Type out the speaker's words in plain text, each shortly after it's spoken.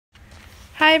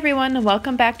Hi everyone,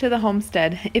 welcome back to the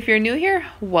homestead. If you're new here,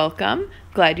 welcome.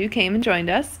 Glad you came and joined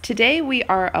us. Today we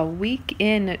are a week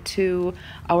into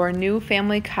our new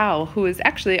family cow, who is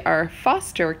actually our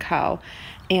foster cow.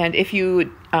 And if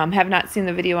you have not seen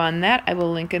the video on that, I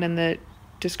will link it in the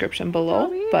description below.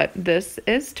 Toby. But this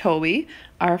is Toby,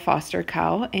 our foster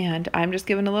cow, and I'm just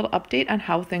giving a little update on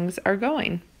how things are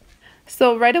going.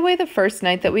 So right away the first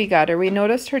night that we got her, we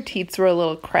noticed her teats were a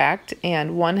little cracked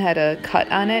and one had a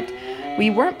cut on it. We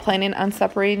weren't planning on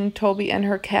separating Toby and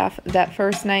her calf that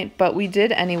first night, but we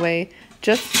did anyway,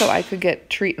 just so I could get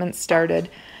treatment started.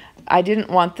 I didn't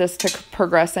want this to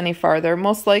progress any farther.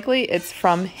 Most likely it's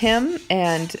from him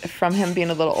and from him being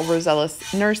a little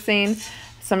overzealous nursing.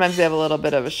 Sometimes they have a little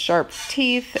bit of sharp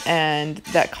teeth and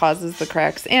that causes the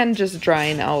cracks, and just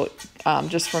drying out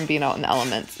just from being out in the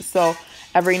elements. So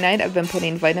every night I've been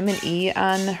putting vitamin E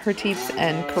on her teats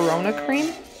and Corona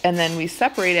cream, and then we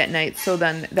separate at night, so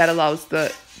then that allows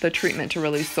the treatment to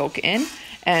really soak in,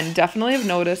 and definitely have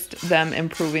noticed them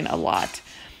improving a lot.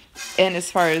 And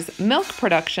as far as milk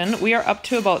production, we are up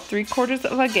to about 3/4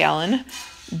 of a gallon.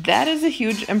 That is a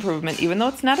huge improvement. Even though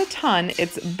it's not a ton,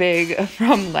 it's big.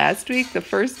 From last week, the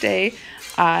first day,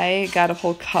 I got a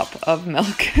whole cup of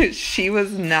milk. She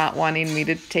was not wanting me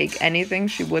to take anything.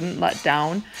 She wouldn't let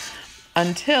down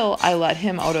until I let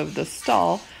him out of the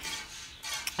stall.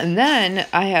 And then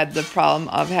I had the problem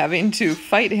of having to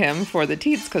fight him for the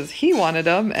teats because he wanted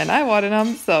them and I wanted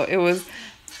them. So it was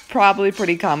probably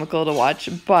pretty comical to watch.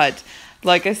 But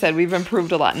like I said, we've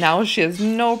improved a lot. Now she has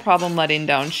no problem letting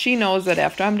down. She knows that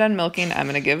after I'm done milking, I'm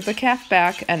going to give the calf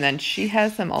back, and then she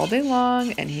has him all day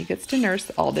long and he gets to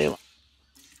nurse all day long.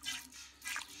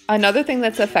 Another thing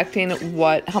that's affecting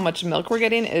how much milk we're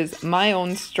getting is my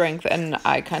own strength, and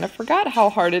I kind of forgot how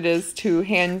hard it is to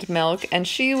hand milk, and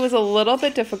she was a little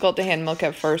bit difficult to hand milk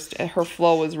at first. Her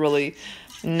flow was really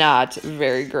not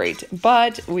very great,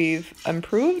 but we've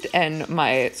improved and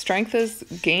my strength is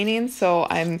gaining, so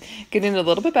I'm getting a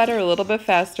little bit better, a little bit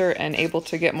faster, and able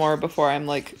to get more before I'm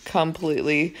like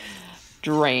completely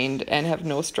drained and have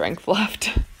no strength left.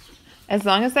 As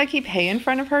long as I keep hay in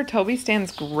front of her, Toby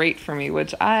stands great for me,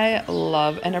 which I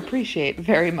love and appreciate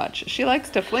very much. She likes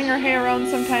to fling her hay around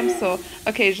sometimes, so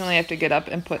occasionally I have to get up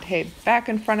and put hay back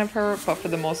in front of her, but for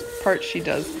the most part, she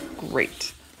does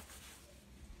great.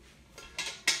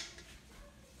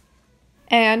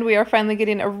 And we are finally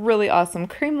getting a really awesome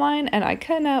cream line, and I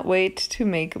cannot wait to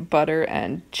make butter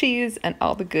and cheese and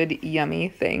all the good yummy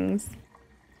things.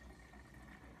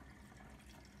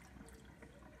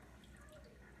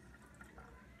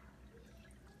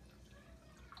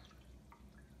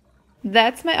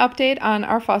 That's my update on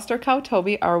our foster cow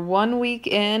Toby. Our 1 week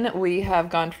in, we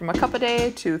have gone from a cup a day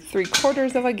to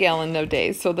 3/4 of a gallon a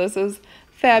day. So this is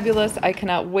fabulous. I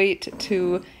cannot wait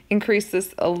to increase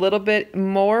this a little bit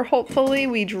more. Hopefully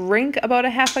we drink about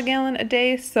a half a gallon a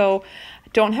day, so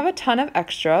don't have a ton of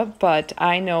extra, but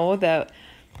I know that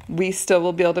we still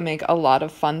will be able to make a lot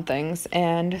of fun things.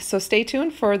 And so stay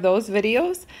tuned for those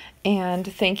videos,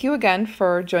 and thank you again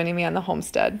for joining me on the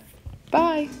homestead.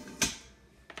 Bye.